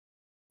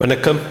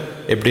வணக்கம்,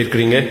 எப்படி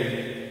இருக்கிறீங்க?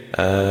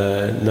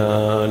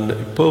 நான்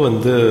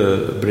இப்போது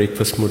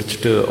பிரேக்ஃபாஸ்ட்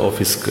முடிச்சுட்டு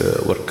ஆஃபீஸ்க்கு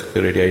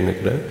ஒர்க்குக்கு ரெடி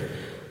ஆகினுக்கிறேன்.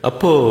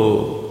 அப்போது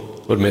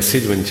ஒரு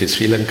மெசேஜ் வந்துச்சு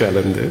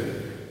ஸ்ரீலங்காலேருந்து.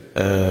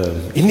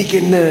 இன்றைக்கி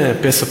என்ன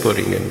பேச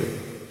போகிறீங்கன்னு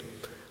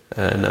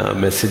நான்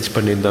மெசேஜ்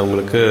பண்ணியிருந்தேன்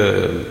அவங்களுக்கு.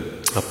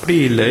 அப்படி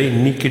இல்லை,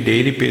 இன்றைக்கி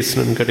டெய்லி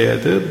பேசணுன்னு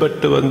கிடையாது, பட்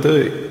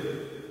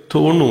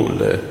தோணும்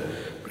இல்லை,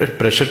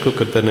 ப்ரெஷர்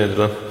குக்கர் தானே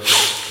இதெல்லாம்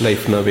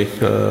லைஃப்னாவே.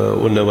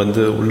 உன்னை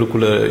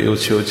உள்ளுக்குள்ளே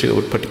யோசிச்சு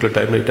ஒரு பர்டிகுலர்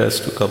டைமில் it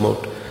has to come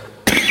out.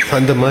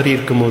 அந்த மாதிரி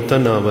இருக்கும்போது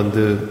தான் நான்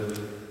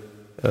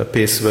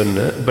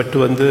பேசுவேன்னு. பட்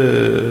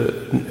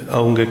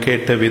அவங்க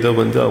கேட்ட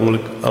விதம்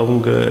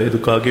அவங்க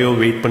இதுக்காகவோ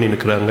வெயிட் பண்ணி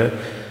நிற்கிறாங்க.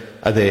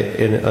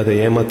 அதை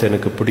ஏமாற்ற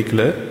எனக்கு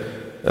பிடிக்கல.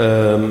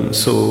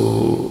 ஸோ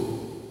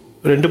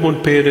 2-3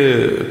 பேர்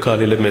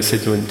காலையில்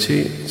மெசேஜ் வந்துச்சு.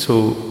 ஸோ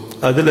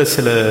அதில்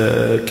சில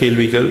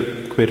கேள்விகள்,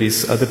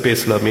 குவெரிஸ், அதை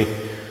பேசலாமே.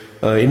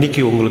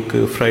 இன்றைக்கி உங்களுக்கு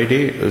ஃப்ரைடே,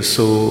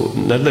 ஸோ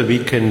நல்ல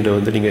வீக்கெண்ட்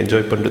நீங்கள்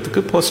என்ஜாய்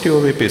பண்ணுறதுக்கு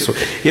பாசிட்டிவாகவே பேசுவோம்.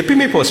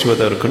 எப்பயுமே பாசிட்டிவாக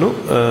தான் இருக்கணும்.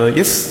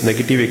 எஸ்,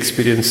 நெகட்டிவ்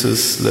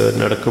எக்ஸ்பீரியன்ஸஸில்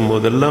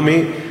நடக்கும்போது எல்லாமே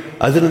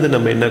அதுலேருந்து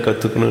நம்ம என்ன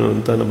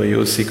கற்றுக்கணும்னு தான் நம்ம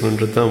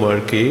யோசிக்கணுன்றது தான்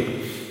வாழ்க்கையே.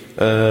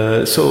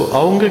 ஸோ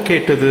அவங்க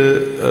கேட்டது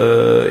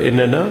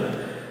என்னென்னா,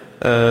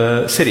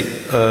 சரி,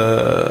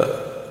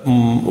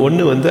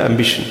 ஒன்று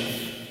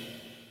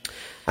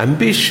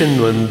அம்பிஷன்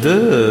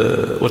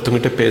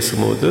ஒருத்தவங்கிட்ட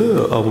பேசும்போது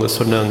அவங்க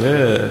சொன்னாங்க,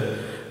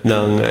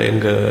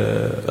 எங்கள்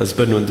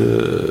ஹஸ்பண்ட்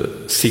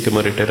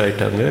சீக்கிரமாக ரிட்டையர்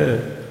ஆகிட்டாங்க,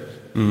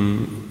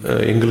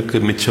 எங்களுக்கு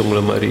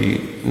மிச்சவங்கள மாதிரி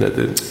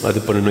அது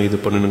பண்ணணும் இது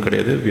பண்ணணும்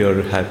கிடையாது, we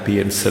are happy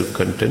and self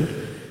content,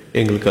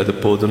 எங்களுக்கு அது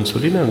போதும்னு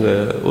சொல்லி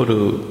நாங்கள் ஒரு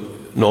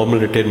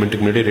நார்மல்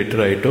ரிட்டையர்மெண்ட்டுக்கு முன்னாடி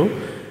ரிட்டையர் ஆகிட்டோம்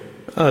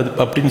அது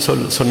அப்படின்னு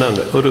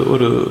சொன்னாங்க.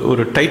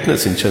 ஒரு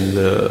டைட்னஸ் இருந்துச்சு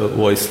அந்த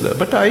வாய்ஸில்.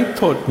 பட் ஐ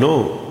தாட், நோ,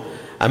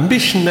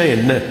 அம்பிஷன்னா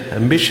என்ன?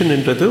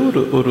 அம்பிஷன்ன்றது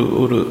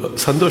ஒரு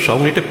சந்தோஷம்.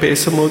 அவங்ககிட்ட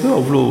பேசும்போது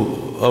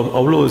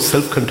அவ்வளோ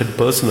செல்ஃப் கண்டென்ட்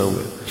பர்சன்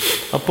அவங்க.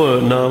 அப்போ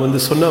நான்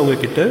சொன்னேன்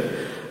அவங்கக்கிட்ட,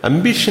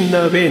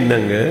 அம்பிஷன்னாவே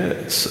என்னங்க,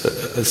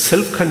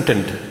 செல்ஃப்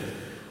கண்டென்ட்.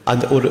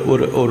 அந்த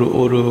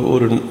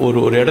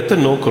ஒரு இடத்த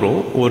நோக்குறோம்,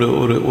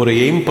 ஒரு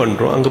எய்ம்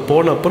பண்ணுறோம், அங்கே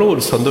போன அப்புறம்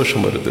ஒரு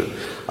சந்தோஷம் வருது.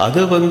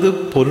 அதை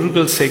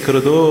பொருள்கள்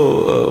சேர்க்குறதோ,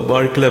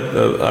 வாழ்க்கையில்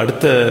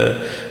அடுத்த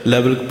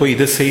லெவலுக்கு போய்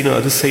இதை செய்யணும்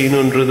அது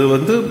செய்யணுன்றது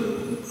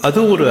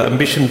அதுவும் ஒரு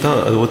அம்பிஷன் தான்,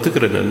 அது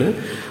ஒத்துக்கிறேன் நான்.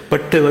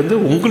 பட்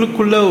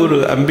உங்களுக்குள்ள ஒரு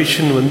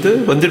அம்பிஷன்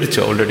வந்துடுச்சு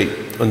ஆல்ரெடி,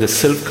 அந்த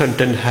செல்ஃப்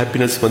கண்டென்ட்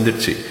ஹாப்பினஸ்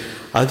வந்துடுச்சு.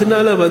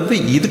 அதனால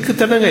இதுக்கு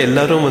தானங்க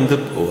எல்லாரும்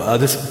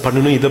அதை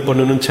பண்ணணும் இதை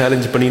பண்ணணும்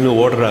சேலஞ்ச் பண்ணின்னு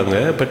ஓடுறாங்க.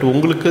 பட்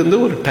உங்களுக்கு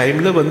ஒரு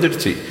டைமில்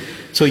வந்துடுச்சு.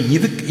 ஸோ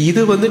இது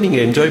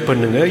நீங்கள் என்ஜாய்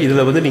பண்ணுங்கள்.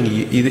 இதில்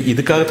நீங்கள்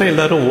இதுக்காக தான்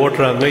எல்லாரும்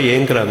ஓடுறாங்க,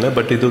 ஏங்குறாங்க.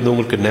 பட் இது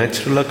உங்களுக்கு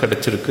நேச்சுரலாக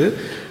கிடச்சிருக்கு,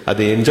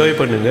 அதை என்ஜாய்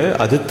பண்ணுங்கள்.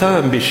 அதுதான்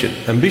அம்பிஷன்.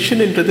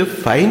 அம்பிஷன்ன்றது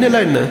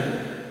ஃபைனலாக என்ன,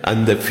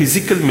 அந்த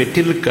ஃபிசிக்கல்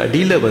மெட்டீரியலுக்கு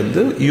அடியில்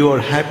யூ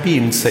ஆர் ஹாப்பி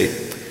இன்சைட்.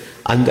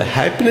 அந்த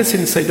ஹாப்பினஸ்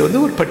இன்சைட்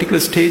ஒரு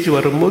பர்டிகுலர் ஸ்டேஜ்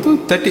வரும்போது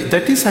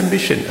that is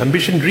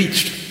ambition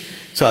reached.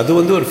 So அது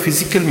ஒரு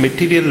ஃபிசிக்கல்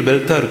மெட்டீரியல்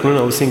வெல்த்தாக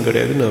இருக்கணும்னு அவசியம்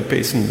கிடையாது. நான்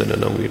பேசியிருந்தேன்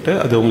நான் உங்ககிட்ட,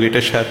 அது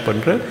உங்ககிட்ட ஷேர்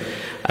பண்ணுறேன்.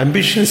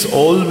 அம்பிஷன்ஸ்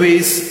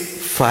ஆல்வேஸ்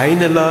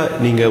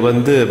ஃபைனலாக நீங்கள்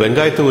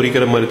வெங்காயத்தை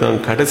உரிக்கிற மாதிரி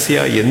தான்.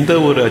 கடைசியாக எந்த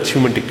ஒரு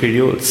அச்சீவ்மெண்ட்டு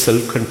கீழே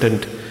செல்ஃப்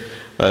கண்டென்ட்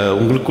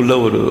உங்களுக்குள்ள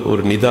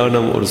ஒரு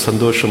நிதானம், ஒரு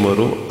சந்தோஷம்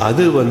வரும்.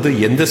 அது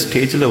எந்த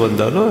ஸ்டேஜில்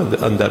வந்தாலும்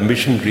அந்த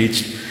ambition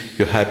reach,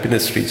 your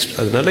happiness reach.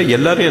 அதனால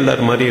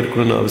எல்லாரும் மாதிரி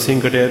இருக்கணும்னு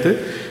அவசியம் கிடையாது.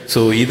 ஸோ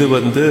இது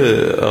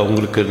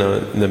அவங்களுக்கு நான்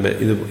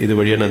இது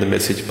வழியாக நான் அந்த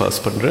மெசேஜ் பாஸ்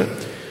பண்ணுறேன்.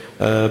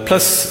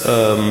 ப்ளஸ்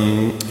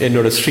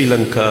என்னோட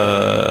ஸ்ரீலங்கா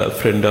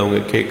ஃப்ரெண்ட்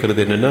அவங்க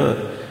கேட்குறது என்னென்னா,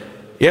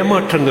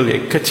 ஏமாற்றங்கள்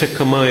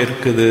எக்கச்சக்கமாக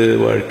இருக்குது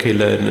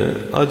வாழ்க்கையில்னு.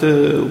 அது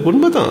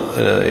உண்மைதான்.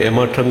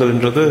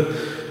 ஏமாற்றங்கள்ன்றது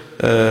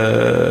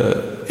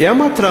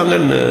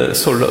ஏமாத்துறாங்கன்னு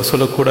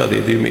சொல்லக்கூடாது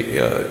எதுவுமே.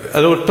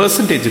 அது ஒரு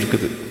பர்சன்டேஜ்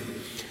இருக்குது.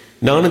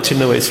 நானும்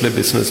சின்ன வயசில்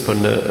பிஸ்னஸ்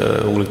பண்ணேன்.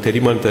 உங்களுக்கு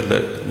தெரியுமான்னு தெரில,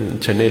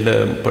 சென்னையில்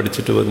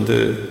படிச்சுட்டு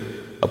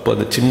அப்போ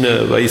அந்த சின்ன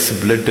வயசு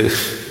பிளட்டு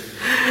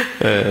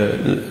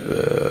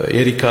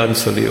எரிக்கான்னு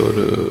சொல்லி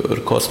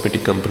ஒரு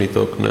காஸ்மெட்டிக் கம்பெனி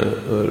தோக்குனேன்.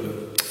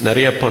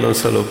 நிறையா பணம்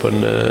செலவு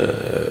பண்ண,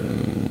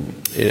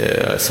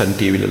 சன்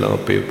டிவிலலாம்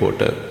அப்போயே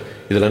போட்டேன்.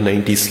 இதெல்லாம்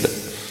 90s.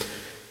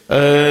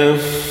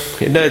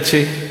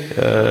 என்னாச்சு,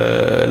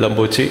 எல்லாம்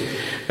போச்சு.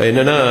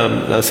 என்னென்னா,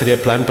 நான் சரியாக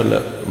பிளான் பண்ணல,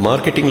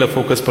 மார்க்கெட்டிங்கில்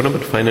ஃபோக்கஸ் பண்ணேன்,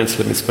 பட்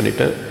ஃபைனான்ஸில் மிஸ்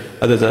பண்ணிட்டேன்.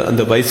 அது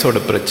அந்த வயசோட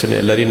பிரச்சனை.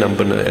 எல்லாரையும்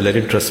நம்பினேன்,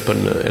 எல்லாரையும் ட்ரஸ்ட்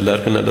பண்ணேன்,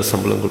 எல்லாருக்கும் நல்ல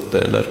சம்பளம்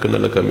கொடுத்தேன், எல்லாருக்கும்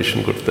நல்ல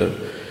கமிஷன் கொடுத்தேன்.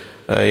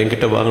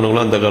 என்கிட்ட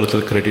வாங்கினவங்களும் அந்த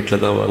காலத்தில்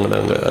கிரெடிட்டில் தான்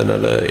வாங்கினாங்க.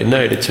 அதனால் என்ன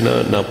ஆயிடுச்சுன்னா,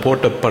 நான்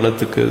போட்ட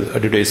பணத்துக்கு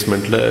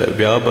அட்வர்டைஸ்மெண்ட்டில்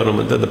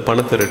வியாபாரம் அந்த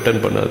பணத்தை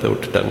ரிட்டர்ன் பண்ணாத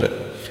விட்டுட்டாங்க.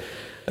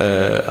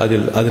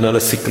 அதனால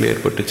சிக்கல்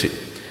ஏற்பட்டுச்சு.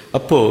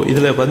 அப்போது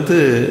இதில்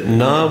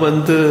நான்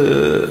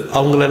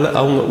அவங்களெல்லாம்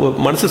அவங்க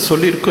மனசு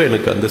சொல்லியிருக்கோம்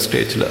எனக்கு அந்த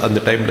ஸ்டேஜில், அந்த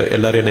டைமில்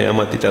எல்லோரும் என்னை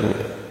ஏமாற்றிட்டாங்க.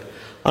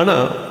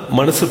 ஆனால்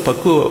மனசு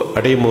பக்குவம்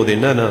அடையும் போது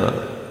என்னன்னா,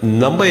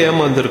 நம்ம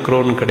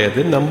ஏமாந்துருக்கிறோன்னு கிடையாது,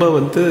 நம்ம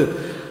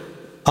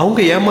அவங்க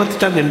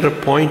ஏமாற்றிட்டாங்கன்ற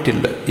பாயிண்ட்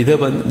இல்லை. இதை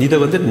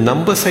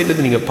நம்ம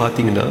சைட்லேருந்து நீங்கள்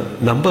பார்த்தீங்கன்னா,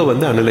 நம்ம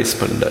அனலைஸ்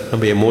பண்ணல,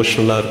 நம்ம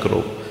எமோஷ்னலாக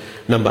இருக்கிறோம்,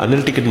 நம்ம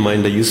அனலிட்டிக்கல்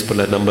மைண்டில் யூஸ்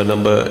பண்ணல,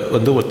 நம்ம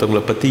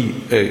ஒருத்தவங்களை பற்றி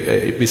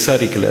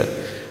விசாரிக்கலை,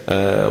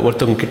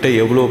 ஒருத்தவங்க கிட்ட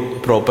எவ்வளோ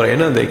ப்ராப்பராக,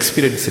 ஏன்னா அந்த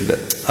எக்ஸ்பீரியன்ஸ் இல்லை.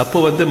 அப்போ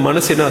வந்து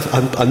மனசு என்ன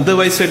அந்த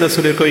வயசில் என்ன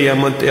சொல்லியிருக்கோம்,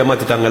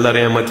 ஏமாத்திட்டாங்க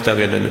எல்லாரும்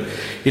ஏமாத்திட்டாங்க என்னன்னு.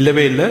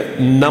 இல்லவே இல்லை.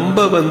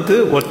 நம்ம வந்து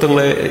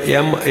ஒருத்தவங்களை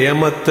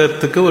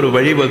ஏமாத்துறதுக்கு ஒரு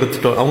வழி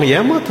வகுத்துட்டோம். அவங்க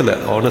ஏமாத்தலை,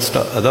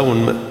 ஆனஸ்டா, அதான்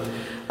உண்மை.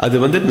 அது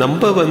வந்து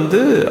நம்ம வந்து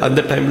அந்த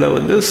டைமில்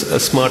வந்து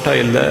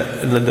ஸ்மார்ட்டாக இல்லை,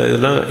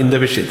 இதெல்லாம் இந்த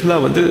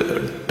விஷயத்தில் வந்து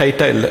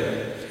டைட்டாக இல்லை.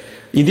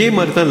 இதே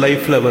மாதிரி தான்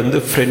லைஃப்பில் வந்து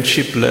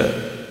ஃப்ரெண்ட்ஷிப்பில்,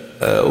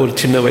 ஒரு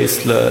சின்ன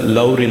வயசில்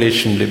லவ்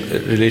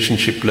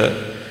ரிலேஷன்ஷிப்பில்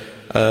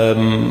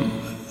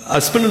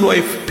ஹஸ்பண்ட் அண்ட்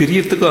ஒய்ஃப்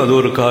பிரியறதுக்கும் அது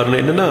ஒரு காரணம்.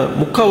 என்னென்னா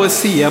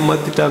முக்கால்வாசி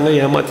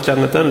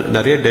ஏமாத்திட்டாங்க தான்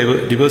நிறைய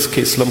டிவோர்ஸ்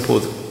கேஸ்லாம்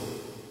போகுது.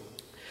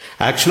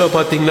 ஆக்சுவலாக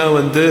பார்த்தீங்கன்னா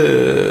வந்து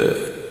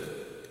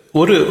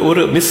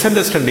ஒரு மிஸ்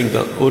அண்டர்ஸ்டாண்டிங்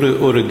தான்,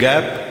 ஒரு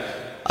கேப்.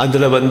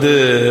 அதில் வந்து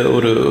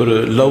ஒரு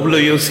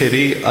லவ்லையும்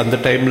சரி, அந்த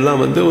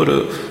டைம்லாம் வந்து ஒரு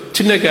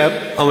சின்ன கேப்.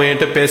 அவன்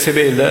என்கிட்ட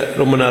பேசவே இல்லை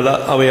ரொம்ப நாளாக,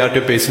 அவன்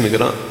யார்கிட்ட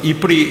பேசினுக்கிறான்.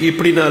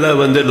 இப்படினால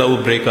வந்து லவ்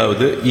பிரேக்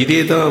ஆகுது. இதே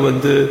தான்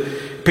வந்து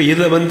இப்போ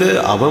இதில் வந்து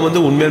அவன்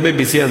வந்து உண்மையாலுமே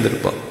பிஸியாக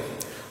இருந்திருப்பான்.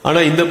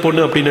 ஆனால் இந்த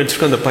பொண்ணு அப்படி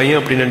நினச்சிருக்கோம், அந்த பையன்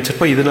அப்படி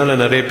நினச்சிருப்பான். இதனால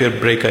நிறைய பேர்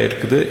பிரேக்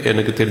ஆகிருக்குது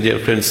எனக்கு தெரிஞ்ச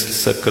ஃப்ரெண்ட்ஸ்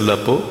சர்க்கிள்.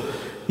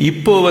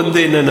 இப்போ வந்து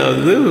என்னென்ன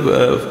ஆகுது,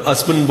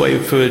 ஹஸ்பண்ட்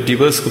ஒய்ஃப்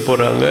டிவோர்ஸ்க்கு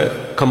போகிறாங்க,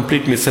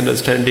 கம்ப்ளீட் மிஸ்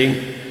அண்டர்ஸ்டாண்டிங்.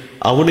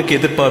 அவனுக்கு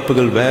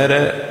எதிர்பார்ப்புகள் வேற,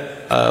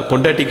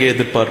 பொண்டாட்டிக்கு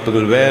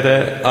எதிர்பார்ப்புகள் வேற.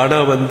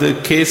 ஆனால் வந்து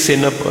கேஸ்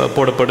என்ன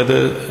போடப்படுது,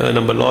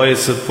 நம்ம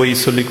லாயர்ஸ் போய்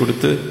சொல்லி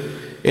கொடுத்து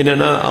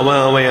என்னன்னா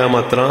அவன்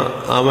ஏமாத்துறான்,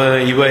 அவன்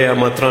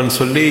ஏமாத்துறான்னு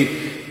சொல்லி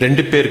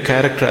 2 பேர்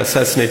கேரக்டர்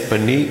அசாசினேட்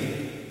பண்ணி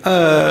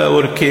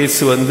ஒரு கேஸ்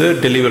வந்து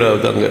டெலிவர்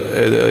ஆகுது, அங்கே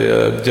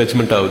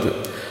ஜட்ஜ்மெண்ட் ஆகுது.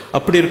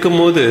 அப்படி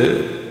இருக்கும்போது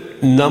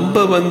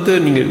நம்ம வந்து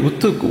நீங்கள்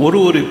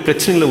ஒரு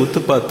பிரச்சனைகளை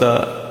ஒத்து பார்த்தா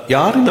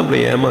யாரும் நம்மளை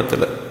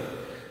ஏமாத்தலை.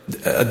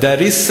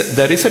 There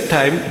is a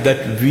time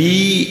that we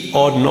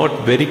are not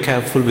very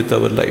careful with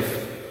our life.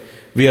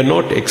 We are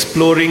not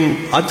exploring.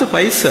 அந்த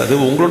வயசு, அது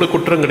உங்களோட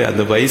குற்றம் கிடையாது.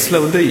 அந்த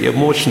வயசில் வந்து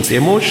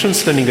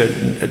எமோஷன்ஸில் நீங்கள்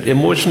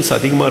எமோஷன்ஸ்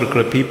அதிகமாக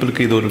இருக்கிற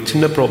பீப்புளுக்கு இது ஒரு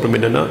சின்ன ப்ராப்ளம்.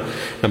 என்னென்னா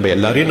நம்ம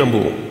எல்லாரையும்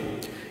நம்புவோம்,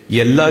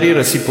 எல்லாரையும்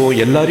ரசிப்போம்,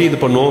 எல்லாரையும்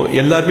இது பண்ணுவோம்,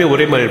 எல்லாருமே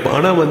ஒரே மாதிரி இருப்போம்.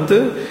 ஆனால் வந்து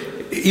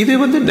இது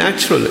வந்து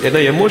நேச்சுரல். ஏன்னா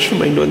எமோஷனல்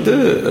மைண்ட் வந்து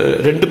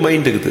 2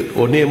 மைண்ட் இருக்குது,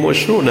 ஒன்று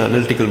எமோஷனல், ஒன்று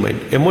அனலிட்டிக்கல்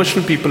மைண்ட்.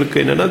 எமோஷனல் பீப்புளுக்கு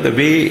என்னென்னா the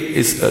way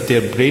is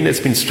their brain has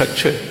been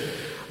structured.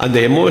 அந்த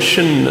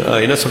எமோஷன்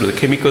என்ன சொல்கிறது,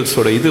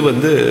 கெமிக்கல்ஸோட இது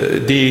வந்து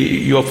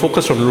you are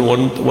focused on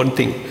one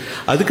thing.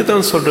 அதுக்கு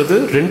தான் சொல்கிறது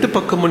 2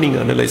 பக்கமும்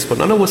நீங்கள் அனலைஸ்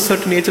பண்ணணும். ஆனால் ஒரு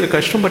சர்டன் ஏஜில்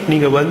கஷ்டம். பட்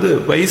நீங்கள் வந்து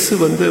வயசு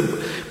வந்து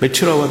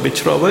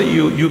மெச்சுராவா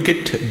you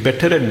get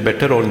better and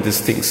better on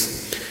these things.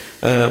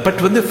 But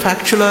வந்து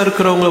ஃபேக்சுவலாக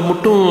இருக்கிறவங்க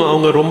மட்டும்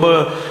அவங்க ரொம்ப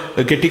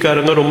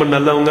கெட்டிக்காரங்க, ரொம்ப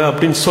நல்லவங்க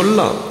அப்படின்னு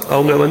சொல்லலாம்.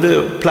 அவங்க வந்து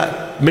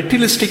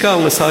மெட்டீரியலிஸ்டிக்காக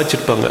அவங்க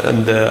சாதிச்சிருப்பாங்க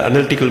அந்த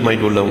அனலிட்டிக்கல்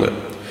மைண்ட் உள்ளவங்க.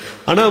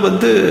 ஆனால்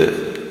வந்து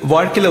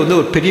வாழ்க்கையில் வந்து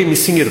ஒரு பெரிய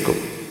மிஸ்ஸிங்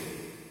இருக்கும்,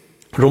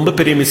 ரொம்ப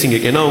பெரிய மிஸ்ஸிங்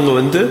இருக்கு. ஏன்னா அவங்க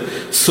வந்து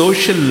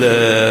சோஷியல்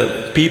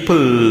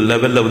பீப்புள்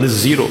லெவலில் வந்து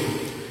 0.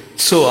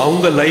 ஸோ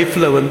அவங்க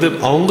லைஃப்பில் வந்து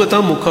அவங்க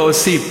தான்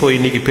முக்கால்வாசி இப்போ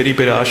இன்னைக்கு பெரிய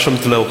பெரிய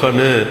ஆசிரமத்தில்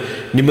உட்காந்து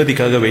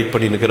நிம்மதிக்காக வெயிட்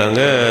பண்ணி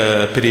நிற்கிறாங்க.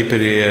 பெரிய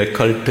பெரிய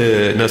கல்ட்டு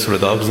என்ன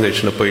சொல்கிறது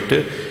ஆர்கனைசேஷனில் போயிட்டு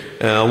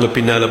அவங்க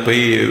பின்னால்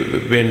போய்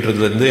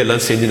வேண்டுறதுலேருந்து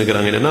எல்லாம் செஞ்சு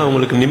நிற்கிறாங்க. என்னென்னா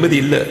அவங்களுக்கு நிம்மதி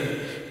இல்லை.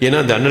 ஏன்னா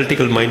அந்த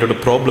அனலிட்டிக்கல் மைண்டோட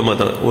ப்ராப்ளமாக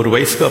தான் ஒரு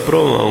வயசுக்கு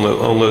அப்புறம்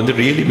அவங்க வந்து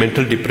ரியலி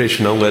மென்டல்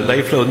டிப்ரெஷன், அவங்க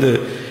லைஃப்பில் வந்து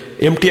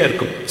எம்டியாக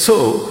இருக்கும். ஸோ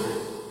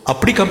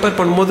அப்படி கம்பேர்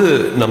பண்ணும்போது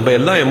நம்ம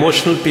எல்லாம்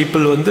எமோஷனல்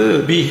பீப்புள் வந்து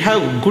we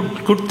have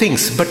good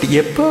things. But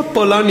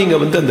எப்போலாம்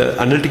நீங்கள் வந்து அந்த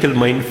அனலிட்டிக்கல்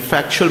மைண்ட்,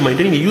 ஃபேக்சுவல்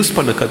மைண்டை நீங்கள் யூஸ்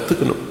பண்ண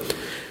கற்றுக்கணும்.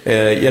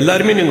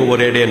 எல்லாருமே நீங்கள்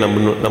ஒரே இடையே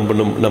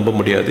நம்ப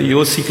முடியாது.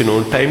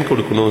 யோசிக்கணும், டைம்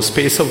கொடுக்கணும்,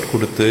 ஸ்பேஸ் அவுட்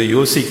கொடுத்து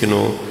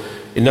யோசிக்கணும்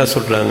என்ன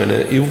சொல்கிறாங்கன்னு.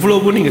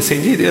 இவ்வளவும் நீங்கள்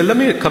செஞ்சு இது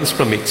எல்லாமே comes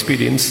from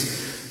experience.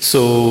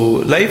 So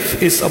life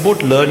is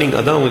about learning.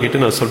 அதான்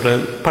அவங்ககிட்ட நான்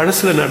சொல்கிறேன்.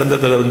 பழசில்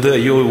நடந்ததில் வந்து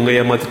ஐயோ இவங்க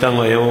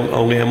ஏமாற்றிட்டாங்க,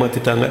 அவங்க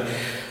ஏமாற்றிட்டாங்க,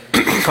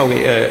 அவங்க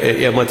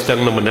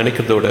ஏமாற்றிட்டாங்க நம்ம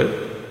நினைக்கிறதோட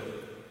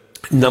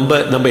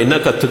நம்ம என்ன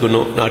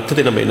கற்றுக்கணும்,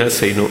 அடுத்தது நம்ம என்ன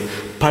செய்யணும்.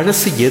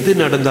 பழசு எது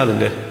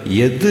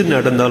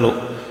நடந்தாலும்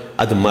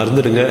அது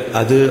மறந்துடுங்க.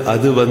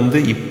 அது வந்து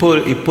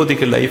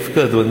இப்போதைக்கு லைஃப்க்கு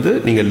அது வந்து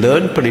நீங்கள்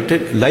லேர்ன் பண்ணிட்டு,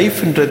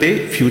 லைஃப்ன்றதே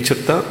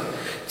ஃபியூச்சர் தான்.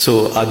 ஸோ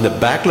அந்த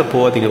பேக்கில்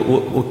போகாதீங்க.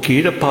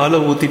 கீழே பாலை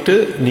ஊற்றிட்டு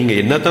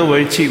நீங்கள் என்ன தான்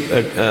வழிச்சு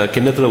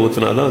கிண்ணத்தில்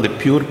ஊற்றினாலும் அது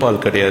பியூர்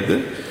பால் கிடையாது.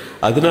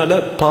 அதனால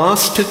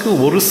பாஸ்ட்டுக்கு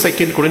ஒரு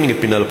செகண்ட் கூட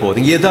நீங்கள் பின்னால்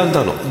போகாதீங்க. எதா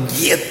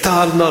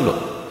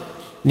இருந்தாலும்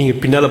நீங்கள்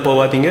பின்னால்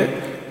போகாதீங்க.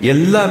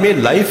 எல்லாமே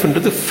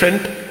லைஃப்ன்றது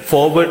ஃப்ரண்ட்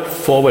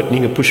ஃபார்வர்ட்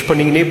நீங்கள் புஷ்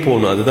பண்ணிங்கன்னே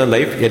போகணும். அதுதான்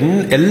லைஃப்.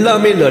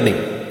 எல்லாமே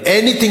learning.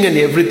 anything and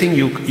everything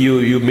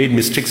you made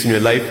mistakes in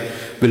your life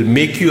will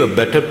make you a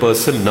better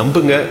person.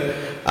 நம்புங்க.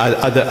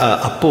 அது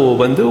அப்போ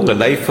வந்து உங்க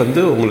லைஃப்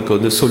வந்து உங்களுக்கு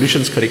வந்து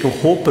சொல்யூஷன்ஸ் கிடைக்கும்,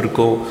 ஹோப்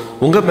இருக்கும்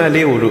உங்க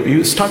மேலே.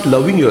 You start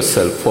loving your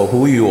self for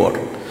who you are.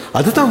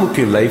 அதுதான்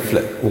முக்கியம் லைஃப்ல.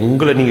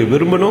 உங்களை நீங்க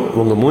விரும்பணும்.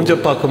 உங்க மூஞ்ச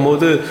பார்க்கும்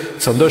போது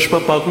சந்தோஷமா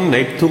பார்க்கணும்.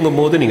 நைட் தூங்கும்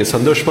போது நீங்க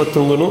சந்தோஷமா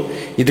தூங்கணும்.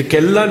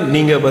 இதுக்கெல்லாம்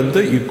நீங்க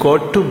வந்து you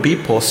got to be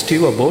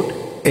positive about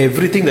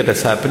everything that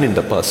has happen in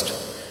the past.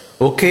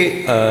 Okay,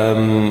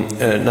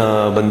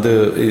 நான் வந்து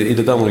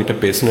இதுதான் உங்ககிட்ட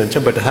பேசணும்னு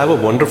நினச்சேன். But have a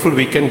wonderful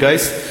weekend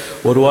guys.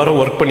 ஒரு வாரம்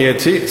ஒர்க்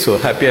பண்ணியாச்சு. ஸோ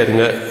ஹாப்பியாக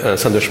இருங்க,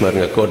 சந்தோஷமாக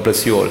இருங்க. God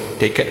bless you all.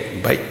 Take care.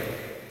 By.